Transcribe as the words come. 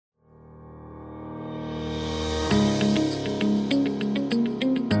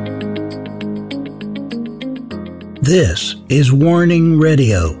This is Warning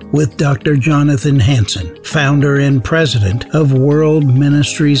Radio with Dr. Jonathan Henderson, founder and president of World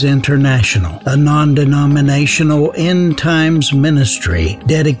Ministries International, a non-denominational end times ministry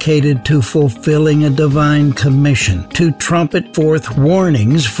dedicated to fulfilling a divine commission to trumpet forth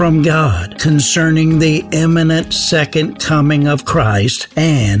warnings from God concerning the imminent second coming of Christ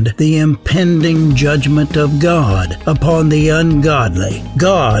and the impending judgment of God upon the ungodly.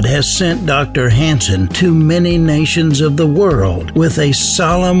 God has sent Dr. Henderson to many nations of the world with a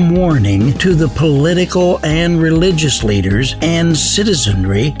solemn warning to the political and religious leaders and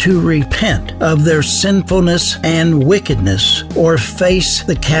citizenry to repent of their sinfulness and wickedness or face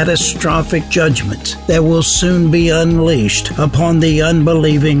the catastrophic judgments that will soon be unleashed upon the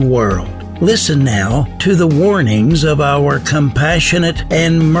unbelieving world. Listen now to the warnings of our compassionate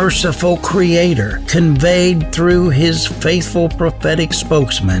and merciful Creator, conveyed through His faithful prophetic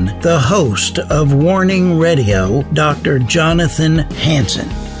spokesman, the host of Warning Radio, Dr. Jonathan Henderson.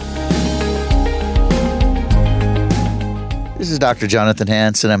 This is Dr. Jonathan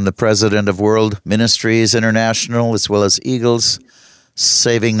Henderson. I'm the president of World Ministries International, as well as Eagles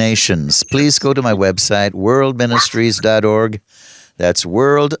Saving Nations. Please go to my website, worldministries.org. That's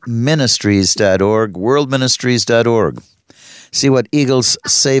worldministries.org, worldministries.org. See what Eagles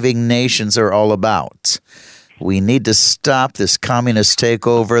Saving Nations are all about. We need to stop this communist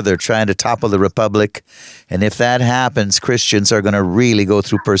takeover. They're trying to topple the republic. And if that happens, Christians are going to really go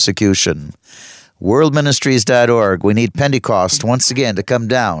through persecution. Worldministries.org. We need Pentecost once again to come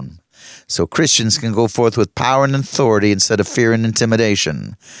down so Christians can go forth with power and authority instead of fear and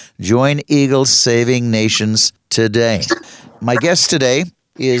intimidation. Join Eagles Saving Nations today. My guest today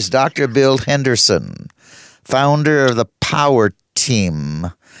is Dr. Bill Henderson, founder of the Power Team,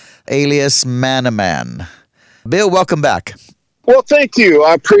 alias Man-a-Man. Bill, welcome back. Well, thank you.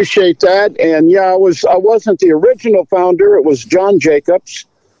 I appreciate that. And yeah, I wasn't the original founder. It was John Jacobs,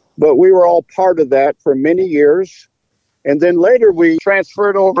 but we were all part of that for many years. And then later we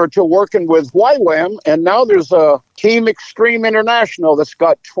transferred over to working with YWAM, and now there's a Team Extreme International that's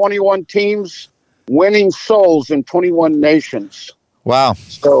got 21 teams winning souls in 21 nations. Wow.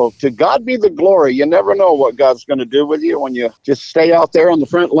 So to God be the glory. You never know what God's going to do with you when you just stay out there on the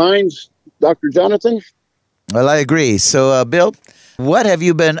front lines, Dr. Jonathan. Well, I agree. So, Bill, what have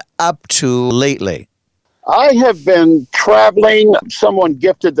you been up to lately? I have been traveling. Someone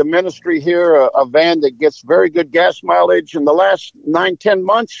gifted the ministry here a van that gets very good gas mileage. In the last 9-10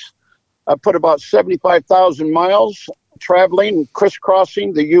 months, I put about 75,000 miles traveling,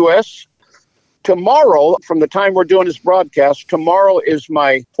 crisscrossing the U.S. Tomorrow, from the time we're doing this broadcast, tomorrow is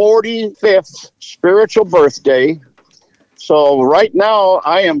my 45th spiritual birthday. So right now,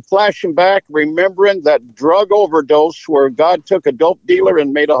 I am flashing back, remembering that drug overdose where God took a dope dealer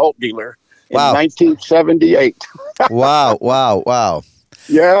and made a hope dealer in 1978. Wow.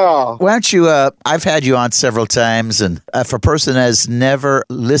 Yeah. Why don't you, I've had you on several times, and if a person has never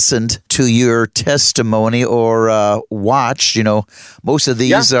listened to your testimony or watched, most of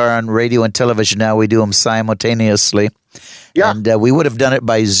these are on radio and television now. We do them simultaneously. Yeah. And we would have done it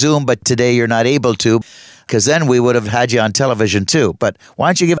by Zoom, but today you're not able to, because then we would have had you on television too. But why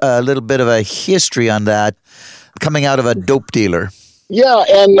don't you give a little bit of a history on that, coming out of a dope dealer? Yeah,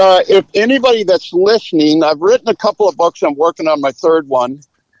 and if anybody that's listening, I've written a couple of books. I'm working on my third one.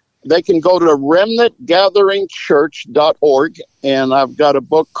 They can go to remnantgatheringchurch.org, and I've got a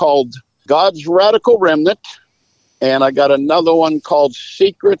book called God's Radical Remnant, and I got another one called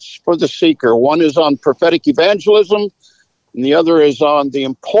Secrets for the Seeker. One is on prophetic evangelism, and the other is on the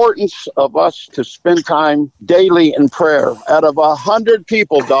importance of us to spend time daily in prayer. Out of 100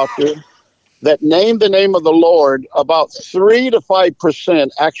 people, Doctor, that name the name of the Lord, about 3 to 5%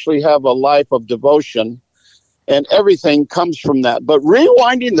 actually have a life of devotion, and everything comes from that. But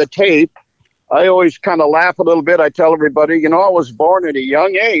rewinding the tape, I always kind of laugh a little bit. I tell everybody, I was born at a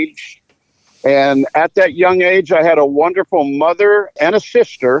young age, and at that young age, I had a wonderful mother and a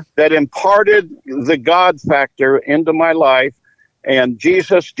sister that imparted the God factor into my life. And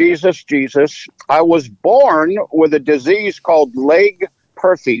Jesus. I was born with a disease called leg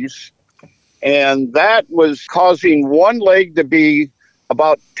perthes, and that was causing one leg to be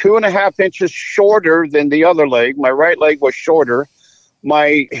about 2.5 inches shorter than the other leg. My right leg was shorter.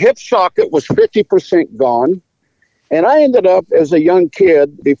 My hip socket was 50% gone. And I ended up, as a young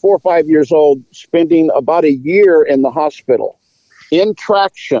kid, before 5 years old, spending about a year in the hospital in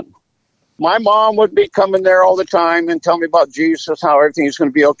traction. My mom would be coming there all the time and tell me about Jesus, how everything is going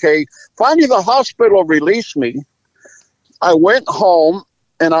to be okay. Finally, the hospital released me. I went home.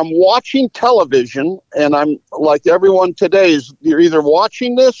 And I'm watching television, and I'm like everyone today is, you're either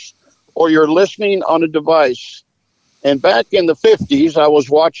watching this or you're listening on a device. And back in the 50s, I was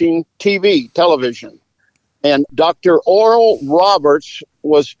watching television, and Dr. Oral Roberts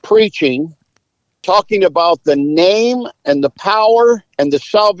was preaching, talking about the name and the power and the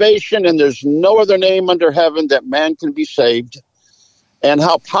salvation, and there's no other name under heaven that man can be saved, and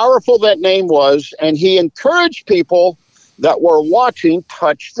how powerful that name was. And he encouraged people that were watching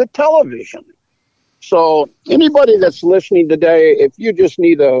touch the television. So anybody that's listening today, if you just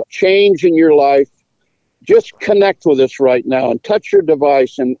need a change in your life, just connect with us right now and touch your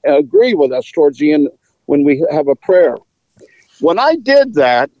device and agree with us towards the end when we have a prayer. When I did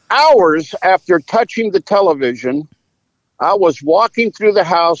that, hours after touching the television, I was walking through the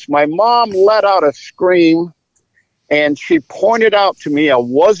house. My mom let out a scream, and she pointed out to me I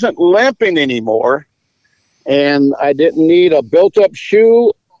wasn't limping anymore, and I didn't need a built-up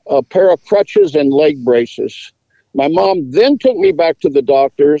shoe, a pair of crutches, and leg braces. My mom then took me back to the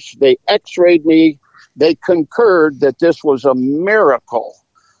doctors. They x-rayed me. They concurred that this was a miracle.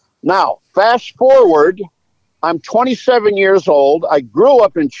 Now, fast forward, I'm 27 years old. I grew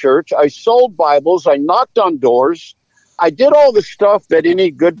up in church. I sold Bibles. I knocked on doors. I did all the stuff that any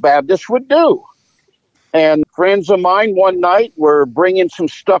good Baptist would do. And friends of mine one night were bringing some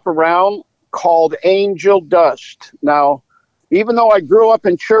stuff around called angel dust. Now, even though I grew up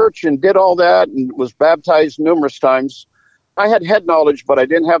in church and did all that and was baptized numerous times, I had head knowledge, but I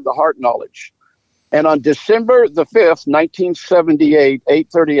didn't have the heart knowledge. And on December the 5th, 1978,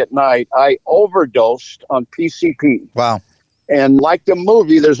 8:30 at night, I overdosed on PCP. Wow. And like the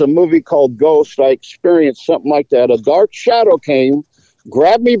movie, there's a movie called Ghost. I experienced something like that. A dark shadow came,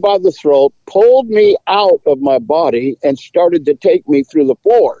 grabbed me by the throat, pulled me out of my body, and started to take me through the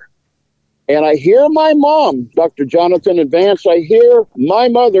floor. And I hear my mom, Dr. Jonathan Vance, I hear my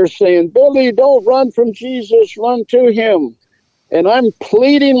mother saying, "Billy, don't run from Jesus, run to him." And I'm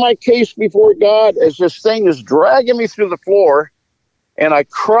pleading my case before God as this thing is dragging me through the floor. And I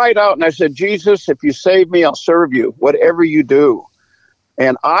cried out and I said, "Jesus, if you save me, I'll serve you, whatever you do."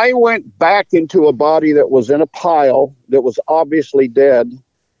 And I went back into a body that was in a pile that was obviously dead.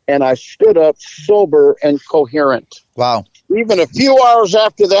 And I stood up sober and coherent. Wow. Even a few hours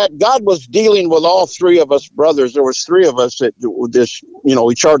after that, God was dealing with all three of us brothers. There was three of us that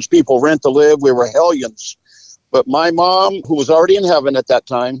we charged people rent to live. We were hellions. But my mom, who was already in heaven at that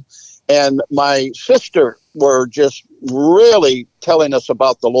time, and my sister were just really telling us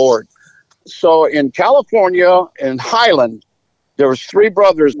about the Lord. So in California, in Highland, there was three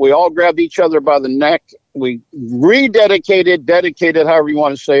brothers. We all grabbed each other by the neck. We dedicated, however you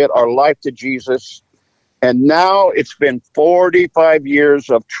want to say it, our life to Jesus. And now it's been 45 years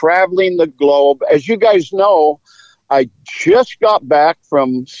of traveling the globe. As you guys know, I just got back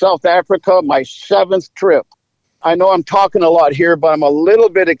from South Africa, my 7th trip. I know I'm talking a lot here, but I'm a little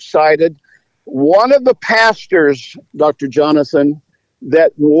bit excited. One of the pastors, Dr. Jonathan,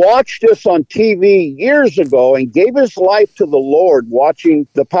 that watched us on TV years ago and gave his life to the Lord, watching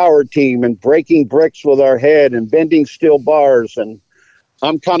the power team and breaking bricks with our head and bending steel bars. And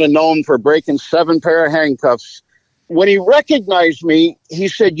I'm kind of known for breaking 7 pair of handcuffs. When he recognized me, he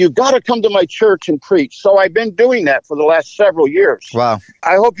said, "You got to come to my church and preach." So I've been doing that for the last several years. Wow.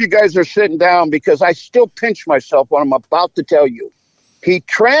 I hope you guys are sitting down because I still pinch myself when I'm about to tell you. He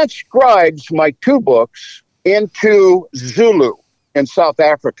transcribes my 2 books into Zulu in South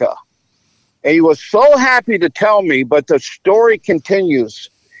Africa. And he was so happy to tell me, but the story continues.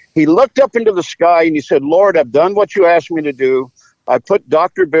 He looked up into the sky and he said, "Lord, I've done what you asked me to do. I put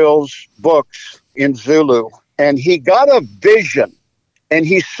Dr. Bill's books in Zulu." And he got a vision, and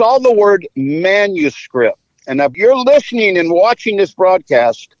he saw the word manuscript. And if you're listening and watching this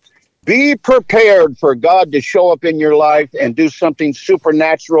broadcast, be prepared for God to show up in your life and do something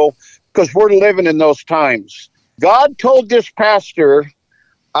supernatural, because we're living in those times. God told this pastor,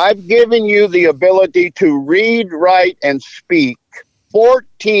 "I've given you the ability to read, write, and speak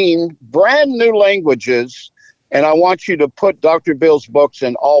 14 brand new languages, and I want you to put Dr. Bill's books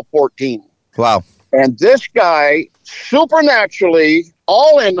in all 14. Wow. And this guy, supernaturally,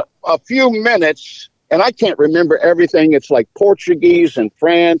 all in a few minutes, and I can't remember everything. It's like Portuguese and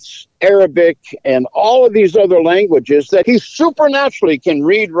France, Arabic, and all of these other languages that he supernaturally can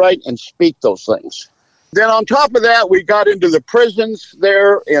read, write, and speak those things. Then on top of that, we got into the prisons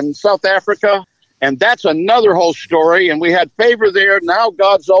there in South Africa, and that's another whole story. And we had favor there. Now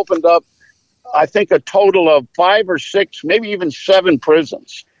God's opened up, I think, a total of 5 or 6, maybe even 7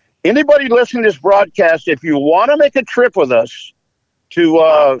 prisons. Anybody listening to this broadcast, if you want to make a trip with us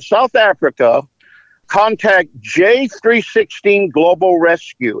to South Africa, contact J316 Global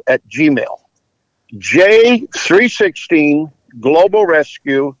Rescue at Gmail. J316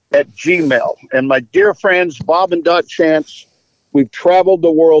 globalrescue@gmail. And my dear friends, Bob and Dot Chance, we've traveled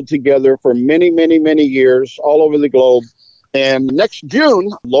the world together for many, many, many years all over the globe. And next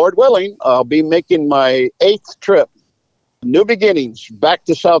June, Lord willing, I'll be making my 8th trip. New beginnings, back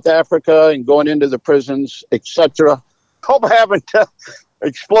to South Africa and going into the prisons, etc. Hope I haven't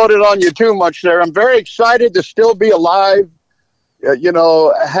exploded on you too much there. I'm very excited to still be alive.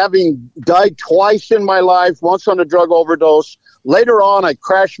 Having died twice in my life, once on a drug overdose. Later on, I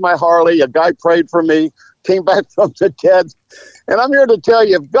crashed my Harley. A guy prayed for me, came back from the dead. And I'm here to tell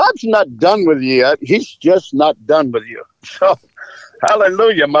you, if God's not done with you yet, he's just not done with you. So,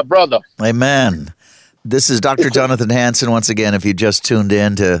 hallelujah, my brother. Amen. This is Dr. Jonathan Hansen. Once again, if you just tuned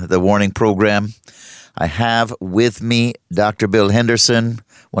in to the Warning Program, I have with me Dr. Bill Henderson,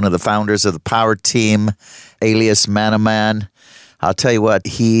 one of the founders of the Power Team, alias Man-O-Man. I'll tell you what,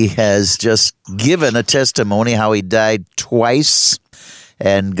 he has just given a testimony how he died twice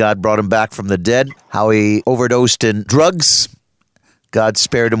and God brought him back from the dead, how he overdosed in drugs. God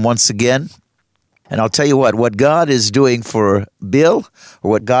spared him once again. And I'll tell you what God is doing for Bill,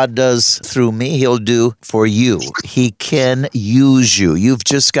 or what God does through me, he'll do for you. He can use you. You've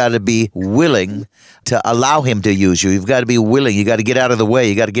just got to be willing to allow him to use you. You've got to be willing. You got to get out of the way.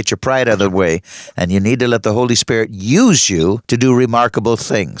 You got to get your pride out of the way. And you need to let the Holy Spirit use you to do remarkable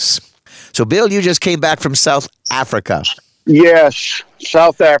things. So, Bill, you just came back from South Africa. Yes,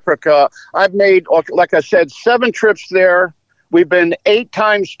 South Africa. I've made, like I said, 7 trips there. We've been 8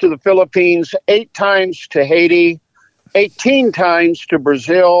 times to the Philippines, 8 times to Haiti, 18 times to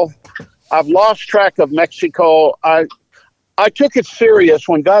Brazil. I've lost track of Mexico. I took it serious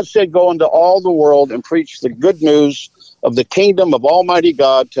when God said, go into all the world and preach the good news of the kingdom of Almighty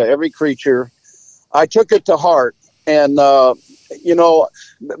God to every creature. I took it to heart. And, back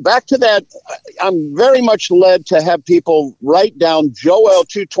to that, I'm very much led to have people write down Joel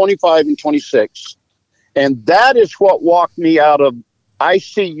 2:25 and 26. And that is what walked me out of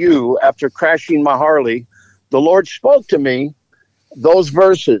ICU after crashing my Harley. The Lord spoke to me those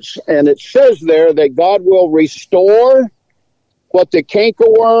verses. And it says there that God will restore what the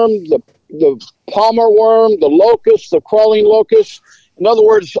cankerworm, the palmer worm, the locust, the crawling locust, in other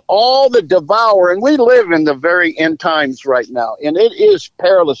words, all the devour. And we live in the very end times right now. And it is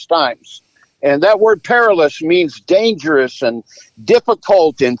perilous times. And that word perilous means dangerous and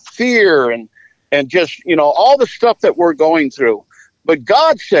difficult and fear and just, all the stuff that we're going through. But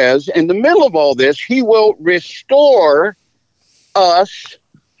God says, in the middle of all this, he will restore us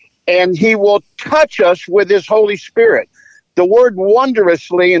and he will touch us with his Holy Spirit. The word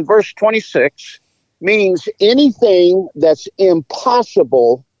wondrously in verse 26 means anything that's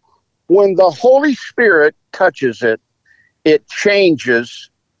impossible. When the Holy Spirit touches it, it changes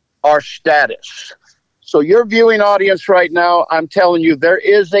our status. So your viewing audience right now, I'm telling you, there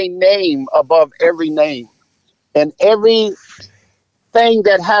is a name above every name. And every thing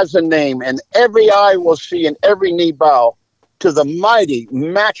that has a name, and every eye will see and every knee bow to the mighty,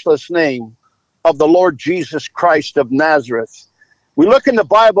 matchless name of the Lord Jesus Christ of Nazareth. We look in the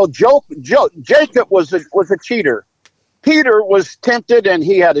Bible, Jacob was a cheater. Peter was tempted and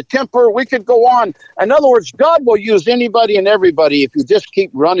he had a temper. We could go on. In other words, God will use anybody and everybody if you just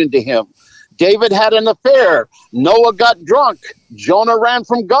keep running to him. David had an affair. Noah got drunk. Jonah ran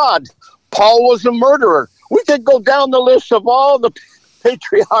from God. Paul was a murderer. We could go down the list of all the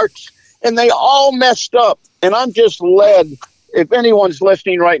patriarchs, and they all messed up. And I'm just led, if anyone's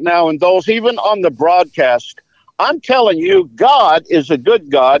listening right now, and those even on the broadcast, I'm telling you, God is a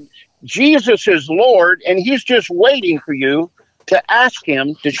good God. Jesus is Lord, and he's just waiting for you to ask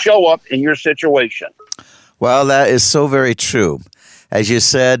him to show up in your situation. Well, that is so very true. As you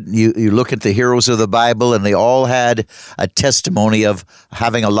said, you look at the heroes of the Bible, and they all had a testimony of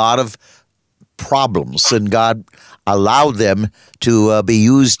having a lot of problems, and God allowed them to be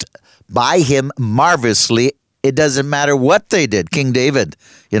used by him marvelously. It doesn't matter what they did. King David,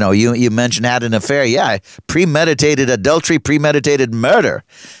 you mentioned had an affair. Yeah, premeditated adultery, premeditated murder.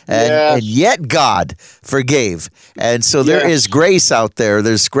 And yet God forgave. And so there is grace out there.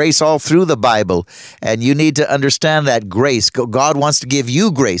 There's grace all through the Bible. And you need to understand that grace. God wants to give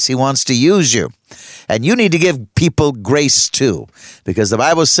you grace. He wants to use you. And you need to give people grace too. Because the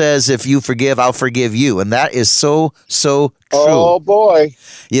Bible says, if you forgive, I'll forgive you. And that is so true. Oh, boy.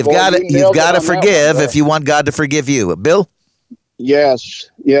 You've got to forgive if you want God to forgive you. Bill? Yes,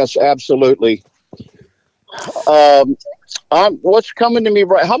 absolutely. What's coming to me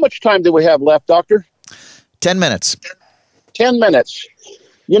right? How much time do we have left, Doctor? 10 minutes. 10 minutes.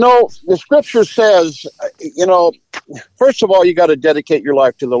 The scripture says, first of all, you got to dedicate your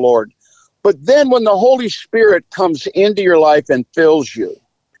life to the Lord. But then when the Holy Spirit comes into your life and fills you,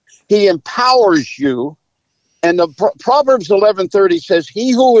 he empowers you. And the Proverbs 11:30 says,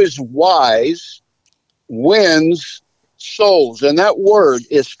 he who is wise wins souls. And that word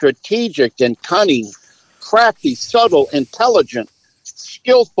is strategic and cunning, crafty, subtle, intelligent,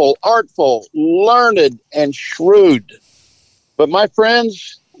 skillful, artful, learned, and shrewd. But my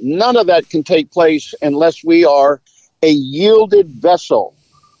friends, none of that can take place unless we are a yielded vessel.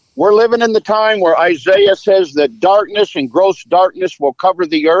 We're living in the time where Isaiah says that darkness and gross darkness will cover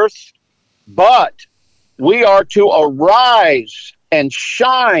the earth, but we are to arise and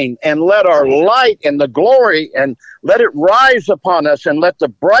shine and let our light and the glory and let it rise upon us and let the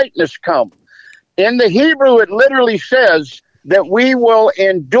brightness come. In the Hebrew, it literally says that we will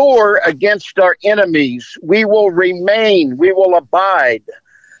endure against our enemies. We will remain. We will abide.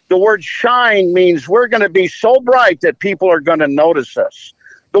 The word shine means we're going to be so bright that people are going to notice us.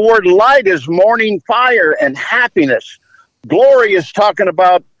 The word light is morning fire and happiness. Glory is talking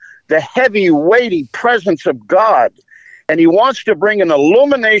about the heavy, weighty presence of God. And he wants to bring an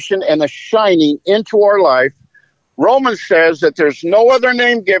illumination and a shining into our life. Romans says that there's no other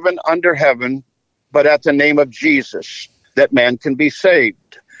name given under heaven but at the name of Jesus, that man can be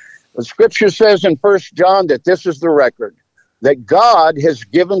saved. The scripture says in 1 John that this is the record, that God has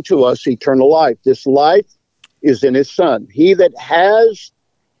given to us eternal life. This life is in his Son. He that has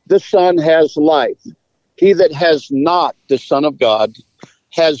the Son has life. He that has not the Son of God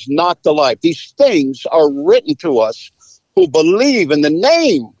has not the life. These things are written to us who believe in the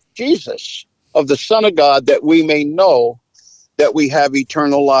name, Jesus, of the Son of God, that we may know that we have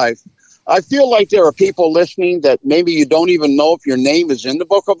eternal life. I feel like there are people listening that maybe you don't even know if your name is in the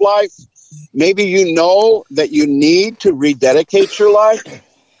book of life. Maybe you know that you need to rededicate your life.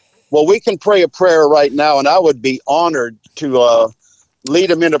 Well, we can pray a prayer right now, and I would be honored to lead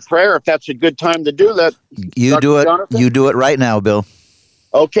them in a prayer if that's a good time to do that. You Dr. do it. Jonathan? You do it right now, Bill.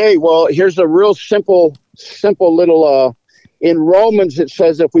 Okay, well, here's a real simple little, in Romans it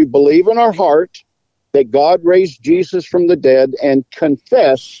says, if we believe in our heart that God raised Jesus from the dead and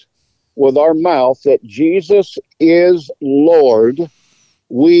confess with our mouth that Jesus is Lord,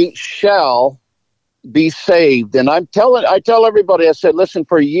 we shall be saved. And I tell everybody, I said, listen,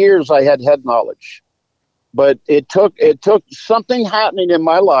 for years I had head knowledge, but it took something happening in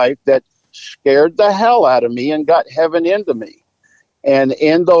my life that scared the hell out of me and got heaven into me. And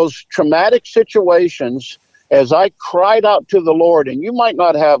in those traumatic situations, as I cried out to the Lord, and you might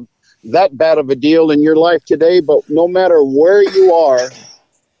not have that bad of a deal in your life today, but no matter where you are,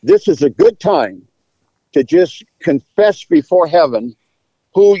 this is a good time to just confess before heaven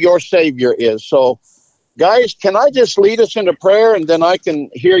who your Savior is. So, guys, can I just lead us into prayer, and then I can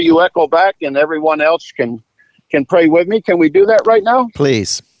hear you echo back, and everyone else can pray with me? Can we do that right now?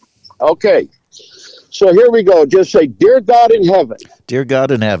 Please. Okay. So here we go. Just say, Dear God in heaven. Dear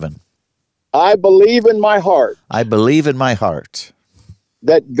God in heaven. I believe in my heart. I believe in my heart.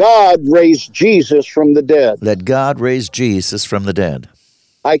 That God raised Jesus from the dead. That God raised Jesus from the dead.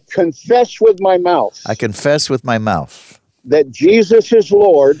 I confess with my mouth. I confess with my mouth. That Jesus is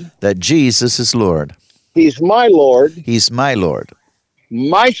Lord. That Jesus is Lord. He's my Lord. He's my Lord.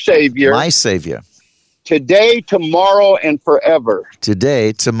 My Savior. My Savior. Today, tomorrow, and forever.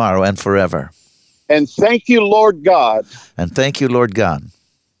 Today, tomorrow, and forever. And thank you, Lord God. And thank you, Lord God.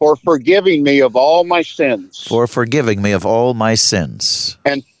 For forgiving me of all my sins. For forgiving me of all my sins.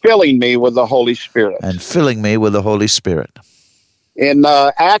 And filling me with the Holy Spirit. And filling me with the Holy Spirit. In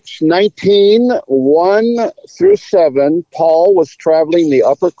Acts 19:1-7, Paul was traveling the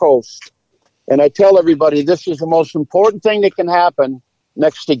upper coast. And I tell everybody, this is the most important thing that can happen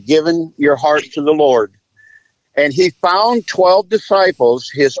next to giving your heart to the Lord. And he found 12 disciples.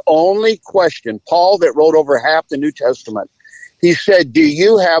 His only question, Paul that wrote over half the New Testament, he said, do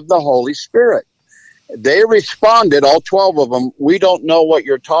you have the Holy Spirit? They responded, all 12 of them, we don't know what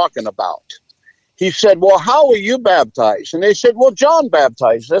you're talking about. He said, well, how were you baptized? And they said, well, John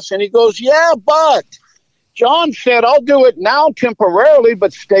baptized us. And he goes, yeah, but John said, I'll do it now temporarily,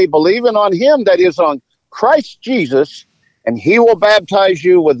 but stay believing on him, that is on Christ Jesus, and he will baptize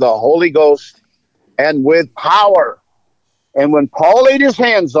you with the Holy Ghost and with power. And when Paul laid his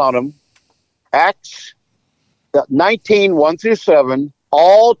hands on him, Acts 19:1-7,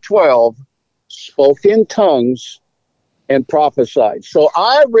 all 12 spoke in tongues and prophesied. So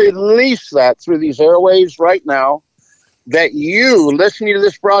I release that through these airwaves right now, that you listening to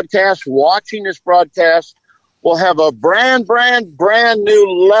this broadcast, watching this broadcast, will have a brand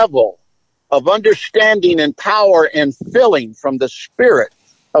new level of understanding and power and filling from the Spirit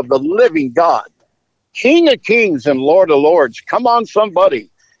of the living God. King of kings and Lord of lords. Come on, somebody.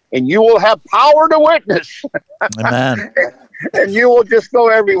 and you will have power to witness. Amen. And you will just go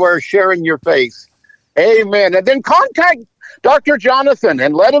everywhere sharing your faith. Amen. And then contact Dr. Jonathan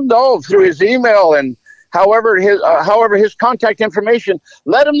and let him know through his email and however his contact information.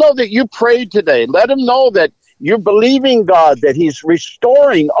 Let him know that you prayed today. Let him know that you're believing God, that he's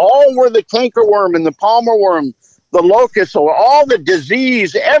restoring all where the cankerworm and the palmer worm, the locust, or all the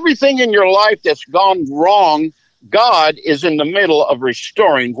disease, everything in your life that's gone wrong. God is in the middle of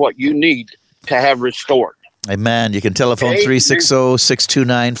restoring what you need to have restored. Amen. You can telephone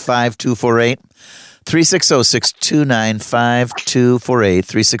 360-629-5248.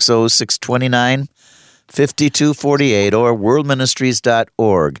 360-629-5248. 360-629-5248 or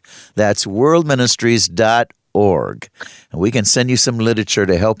worldministries.org. That's worldministries.org. And we can send you some literature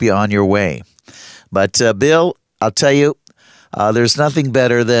to help you on your way. But Bill, I'll tell you, there's nothing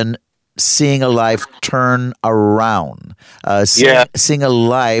better than seeing a life turn around, seeing a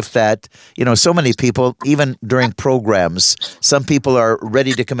life that, so many people, even during programs, some people are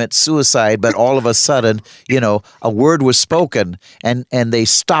ready to commit suicide, but all of a sudden, a word was spoken and they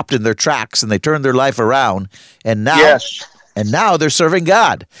stopped in their tracks and they turned their life around. And now, now they're serving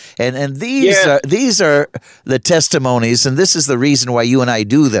God. And these are the testimonies. And this is the reason why you and I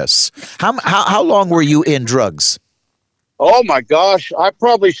do this. How long were you in drugs? Oh, my gosh. I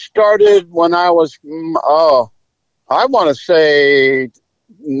probably started when I was, I want to say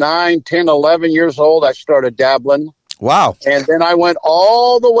 9, 10, 11 years old. I started dabbling. Wow. And then I went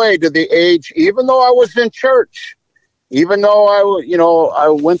all the way to the age, even though I was in church, even though I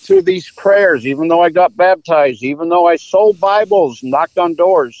went through these prayers, even though I got baptized, even though I sold Bibles, knocked on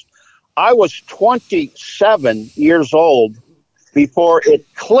doors, I was 27 years old before it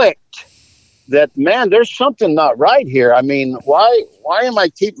clicked that, man, there's something not right here. I mean, why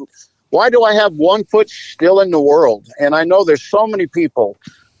do I have one foot still in the world? And I know there's so many people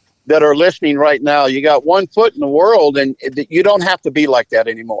that are listening right now. You got one foot in the world, and you don't have to be like that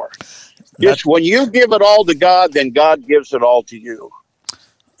anymore. Just when you give it all to God, then God gives it all to you.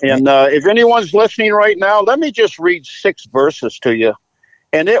 And if anyone's listening right now, let me just read 6 verses to you,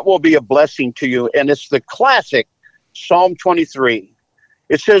 and it will be a blessing to you. And it's the classic Psalm 23.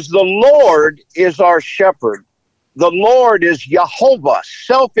 It says, the Lord is our shepherd. The Lord is Jehovah,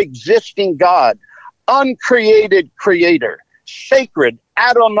 self-existing God, uncreated creator, sacred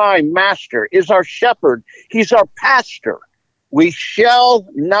Adonai, master, is our shepherd. He's our pastor. We shall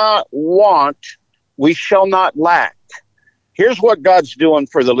not want, we shall not lack. Here's what God's doing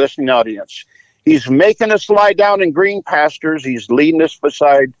for the listening audience. He's making us lie down in green pastures. He's leading us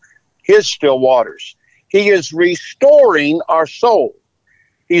beside his still waters. He is restoring our soul.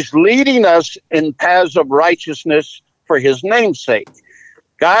 He's leading us in paths of righteousness for his name's sake.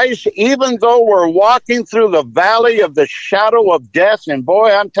 Guys, even though we're walking through the valley of the shadow of death, and boy,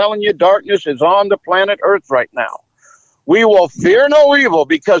 I'm telling you, darkness is on the planet Earth right now, we will fear no evil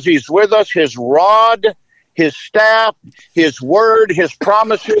because he's with us. His rod, his staff, his word, his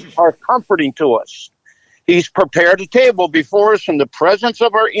promises are comforting to us. He's prepared a table before us in the presence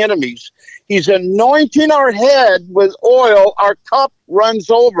of our enemies. He's anointing our head with oil. Our cup runs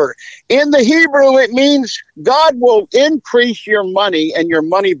over. In the Hebrew, it means God will increase your money and your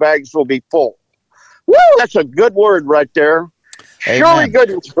money bags will be full. Woo, that's a good word right there. Amen. Surely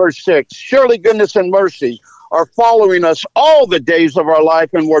goodness, verse 6, surely goodness and mercy are following us all the days of our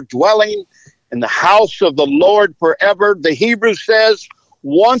life, and we're dwelling in the house of the Lord forever. The Hebrew says,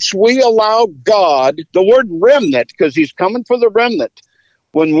 once we allow God, the word remnant, because he's coming for the remnant.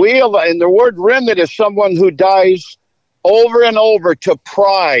 When we allow, and the word remnant is someone who dies over and over to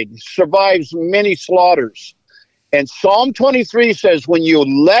pride, survives many slaughters. And Psalm 23 says, when you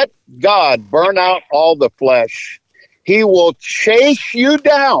let God burn out all the flesh, he will chase you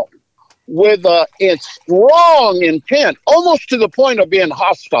down with a strong intent, almost to the point of being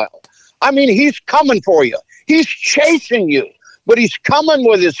hostile. I mean, he's coming for you. He's chasing you. But he's coming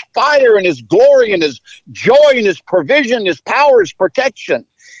with his fire and his glory and his joy and his provision, his power, his protection.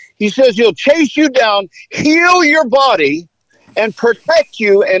 He says he'll chase you down, heal your body, and protect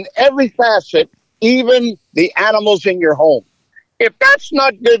you in every facet, even the animals in your home. If that's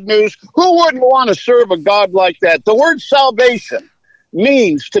not good news, who wouldn't want to serve a God like that? The word salvation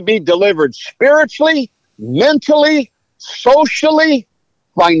means to be delivered spiritually, mentally, socially,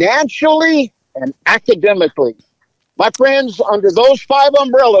 financially, and academically. My friends, under those 5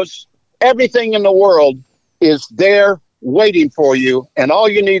 umbrellas, everything in the world is there waiting for you. And all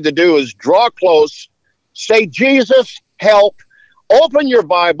you need to do is draw close, say, Jesus, help, open your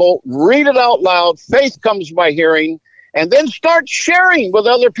Bible, read it out loud. Faith comes by hearing, and then start sharing with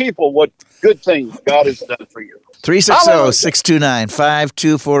other people what good things God has done for you.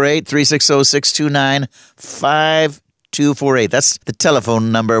 360-629-5248, 360-629-5248. That's the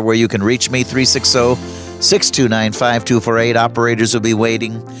telephone number where you can reach me, 360-629-5248. Operators will be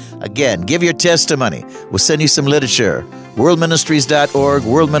waiting. Again, give your testimony. We'll send you some literature. worldministries.org,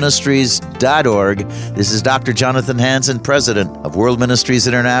 worldministries.org. This is Dr. Jonathan Hansen, President of World Ministries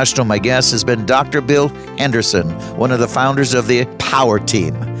International. My guest has been Dr. Bill Henderson, one of the founders of the Power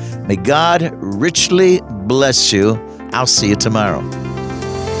Team. May God richly bless you. I'll see you tomorrow.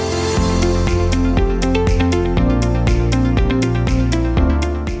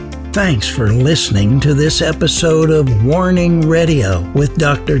 Thanks for listening to this episode of Warning Radio with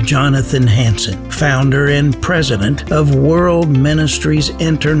Dr. Jonathan Hansen, founder and president of World Ministries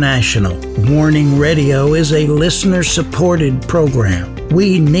International. Warning Radio is a listener-supported program.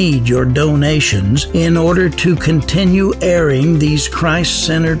 We need your donations in order to continue airing these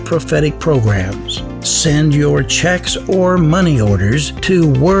Christ-centered prophetic programs. Send your checks or money orders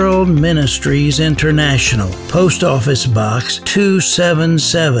to World Ministries International, Post Office Box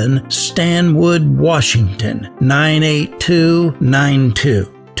 277, Stanwood, Washington, 98292.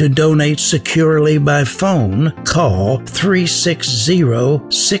 To donate securely by phone, call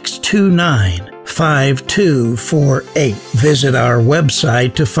 360-629-5248. Visit our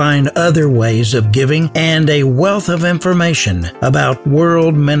website to find other ways of giving and a wealth of information about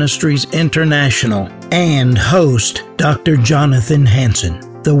World Ministries International and host Dr. Jonathan Hansen.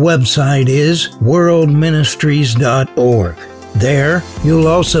 The website is worldministries.org. There, you'll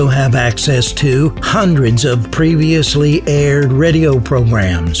also have access to hundreds of previously aired radio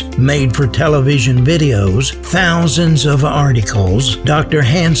programs, made-for-television videos, thousands of articles, Dr.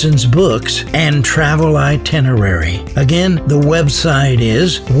 Hansen's books, and travel itinerary. Again, the website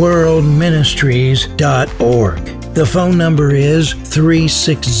is worldministries.org. The phone number is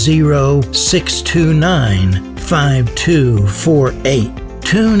 360-629-5248.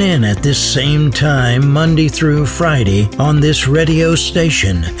 Tune in at this same time, Monday through Friday, on this radio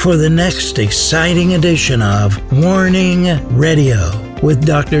station for the next exciting edition of Warning Radio with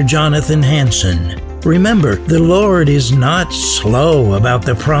Dr. Jonathan Hansen. Remember, the Lord is not slow about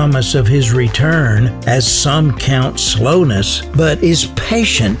the promise of His return, as some count slowness, but is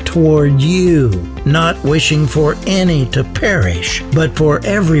patient toward you, not wishing for any to perish, but for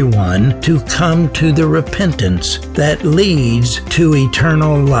everyone to come to the repentance that leads to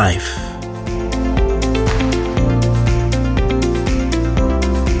eternal life.